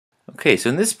Okay,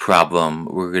 so in this problem,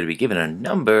 we're going to be given a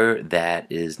number that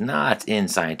is not in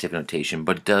scientific notation,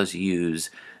 but does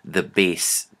use the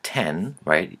base 10,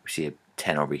 right? You see a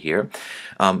 10 over here.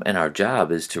 And our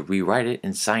job is to rewrite it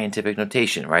in scientific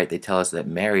notation, right? They tell us that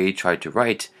Mary tried to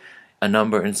write a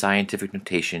number in scientific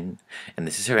notation, and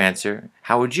this is her answer.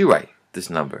 How would you write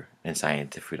this number in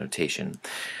scientific notation?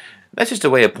 That's just a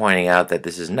way of pointing out that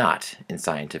this is not in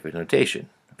scientific notation.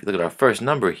 If you look at our first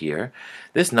number here,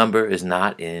 this number is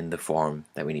not in the form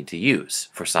that we need to use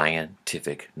for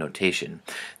scientific notation.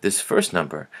 This first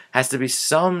number has to be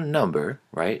some number,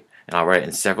 right? And I'll write it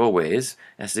in several ways.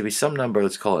 It has to be some number,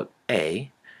 let's call it A,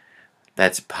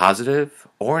 that's positive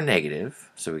or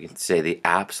negative. So we can say the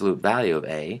absolute value of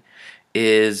A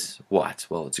is what?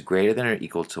 Well, it's greater than or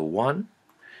equal to 1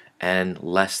 and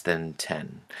less than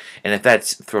 10. And if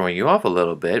that's throwing you off a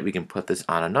little bit, we can put this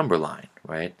on a number line,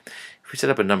 right? If we set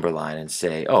up a number line and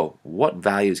say, oh, what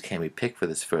values can we pick for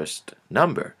this first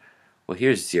number? Well,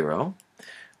 here's 0.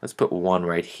 Let's put 1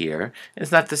 right here. And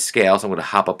it's not to scale, so I'm going to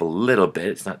hop up a little bit.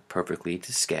 It's not perfectly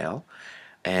to scale.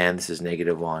 And this is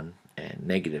 -1 and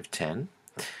 -10.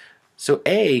 So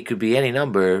A could be any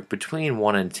number between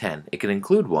 1 and 10. It can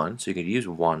include 1, so you could use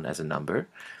 1 as a number.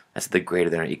 That's the greater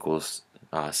than or equals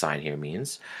sign here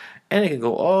means. And it can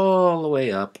go all the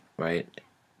way up, right,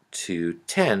 to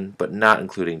 10, but not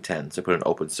including 10. So put an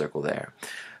open circle there.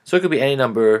 So it could be any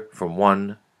number from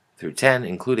 1 through 10,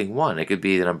 including 1. It could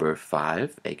be the number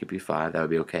 5. A could be 5. That would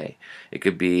be okay. It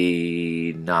could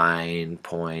be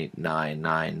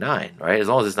 9.999, right? As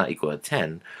long as it's not equal to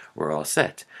 10, we're all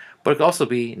set. But it could also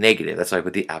be negative. That's why I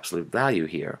put the absolute value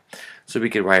here. So we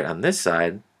could write on this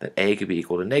side that A could be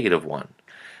equal to -1.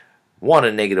 1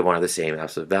 and -1 are the same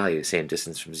absolute value, same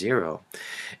distance from 0.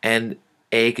 And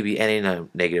A could be any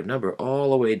negative number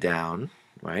all the way down,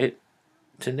 right,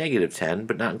 to -10,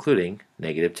 but not including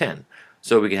 -10.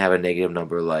 So we can have a negative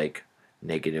number like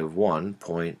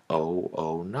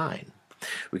 -1.009.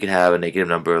 We could have a negative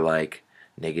number like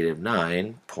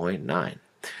 -9.9.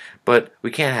 But we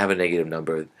can't have a negative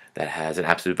number that has an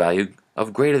absolute value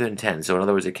of greater than 10. So in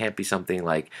other words, it can't be something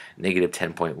like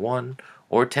 -10.1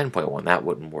 or 10.1. That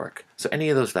wouldn't work. So any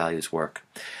of those values work.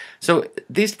 So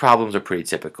these problems are pretty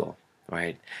typical,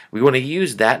 right? We want to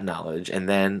use that knowledge and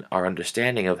then our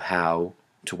understanding of how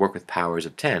to work with powers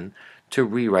of 10 to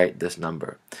rewrite this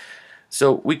number.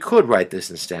 So we could write this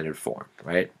in standard form,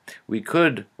 right? We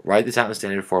could write this out in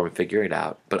standard form and figure it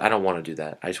out, but I don't want to do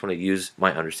that. I just want to use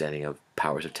my understanding of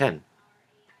powers of 10.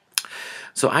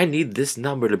 So I need this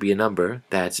number to be a number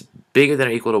that's bigger than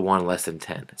or equal to 1, less than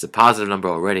 10. It's a positive number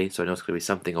already, so I know it's going to be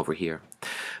something over here.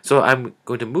 So I'm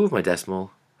going to move my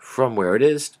decimal from where it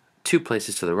is 2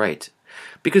 places to the right.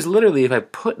 Because literally, if I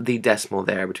put the decimal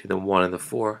there between the 1 and the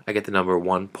 4, I get the number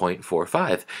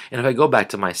 1.45. And if I go back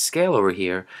to my scale over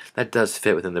here, that does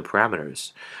fit within the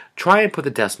parameters. Try and put the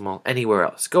decimal anywhere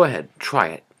else. Go ahead, try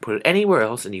it. Put it anywhere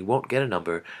else and you won't get a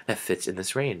number that fits in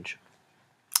this range.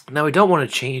 Now we don't want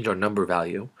to change our number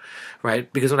value,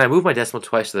 right? Because when I move my decimal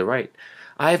twice to the right,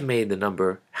 I've made the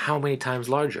number how many times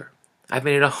larger? I've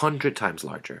made it 100 times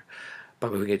larger by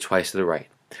moving it twice to the right.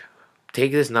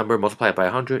 Take this number, multiply it by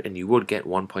 100, and you would get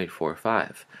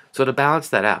 1.45. So to balance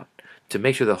that out, to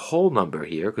make sure the whole number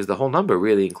here, because the whole number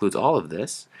really includes all of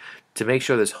this, to make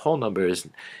sure this whole number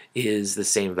is the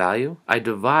same value, I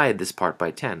divide this part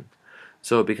by 10.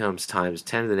 So it becomes times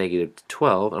 10 to the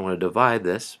 -12. I'm going to divide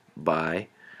this by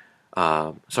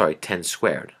 10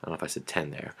 squared. I don't know if I said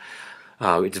 10 there.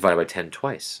 We divide by 10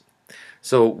 twice.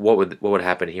 So what would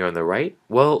happen here on the right?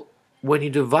 Well, when you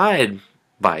divide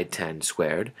by 10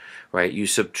 squared, right, you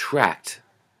subtract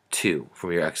 2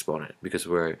 from your exponent because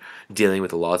we're dealing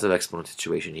with the laws of exponent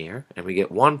situation here, and we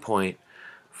get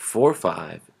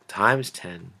 1.45 times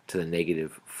 10 to the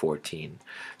 -14.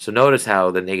 So notice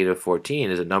how the -14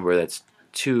 is a number that's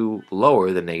 2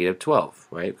 lower than -12,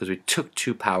 right? Because we took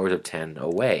 2 powers of 10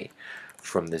 away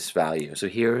from this value. So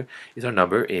here is our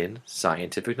number in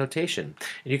scientific notation.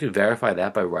 And you can verify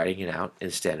that by writing it out in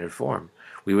standard form.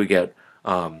 We would get,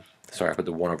 sorry, I put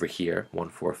the 1 over here,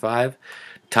 145,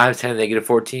 times 10 to the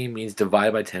 -14 means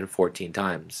divide by 10 14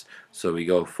 times. So we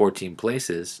go 14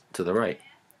 places to the right.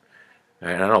 All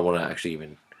right, I don't want to actually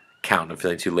even count. I'm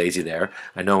feeling too lazy there.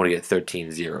 I know I'm going to get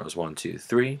 13 zeros. 1, 2,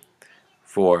 3.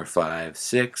 4, 5,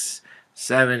 6,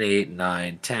 7, 8,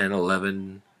 9, 10,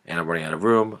 11, and I'm running out of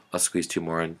room. I'll squeeze 2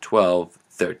 more in. 12,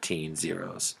 13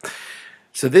 zeros.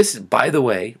 So this, by the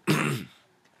way,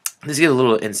 This gives a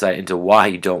little insight into why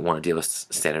you don't want to deal with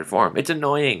standard form. It's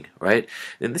annoying, right?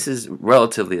 And this is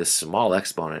relatively a small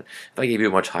exponent. If I gave you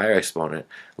a much higher exponent,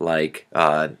 like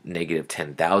negative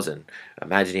 10,000,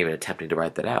 imagine even attempting to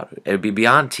write that out. It would be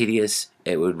beyond tedious.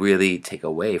 It would really take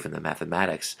away from the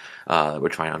mathematics we're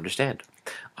trying to understand.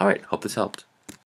 All right, hope this helped.